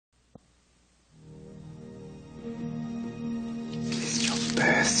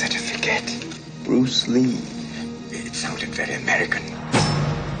birth certificate. Bruce Lee. It sounded very American.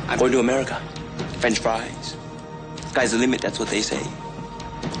 I'm going to America. French fries. Sky's the limit, that's what they say.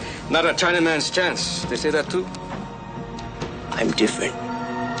 Not a Chinaman's chance. They say that too. I'm different.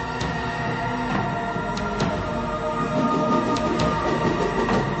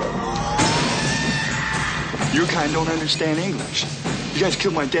 Your kind don't understand English. You guys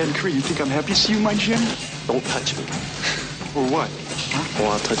killed my dad in Korea. You think I'm happy to see you, my Jim? Don't touch me. Or what? Or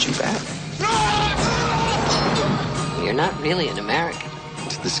I'll touch you back. You're not really an American.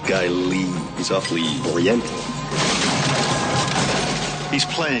 This guy Lee, he's awfully Oriental. He's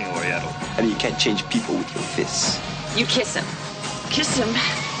playing Oriental. And you can't change people with your fists. You kiss him. Kiss him.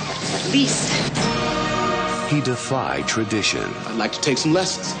 At least. He defied tradition. I'd like to take some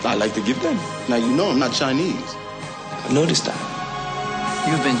lessons. I'd like to give them. Now, you know I'm not Chinese. I've noticed that.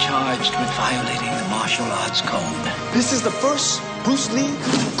 You've been charged with violating the martial arts code. This is the first Bruce Lee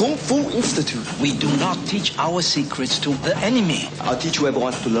Kung Fu Institute. We do not teach our secrets to the enemy. I'll teach whoever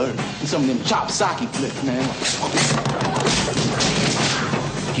wants to learn. And some of them chop socky flips, man.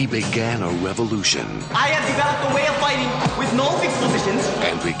 He began a revolution. I have developed a way of fighting with no fixed positions.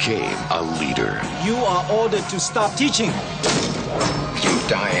 And became a leader. You are ordered to stop teaching. You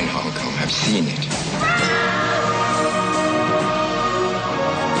die in Hong Kong. I've seen it.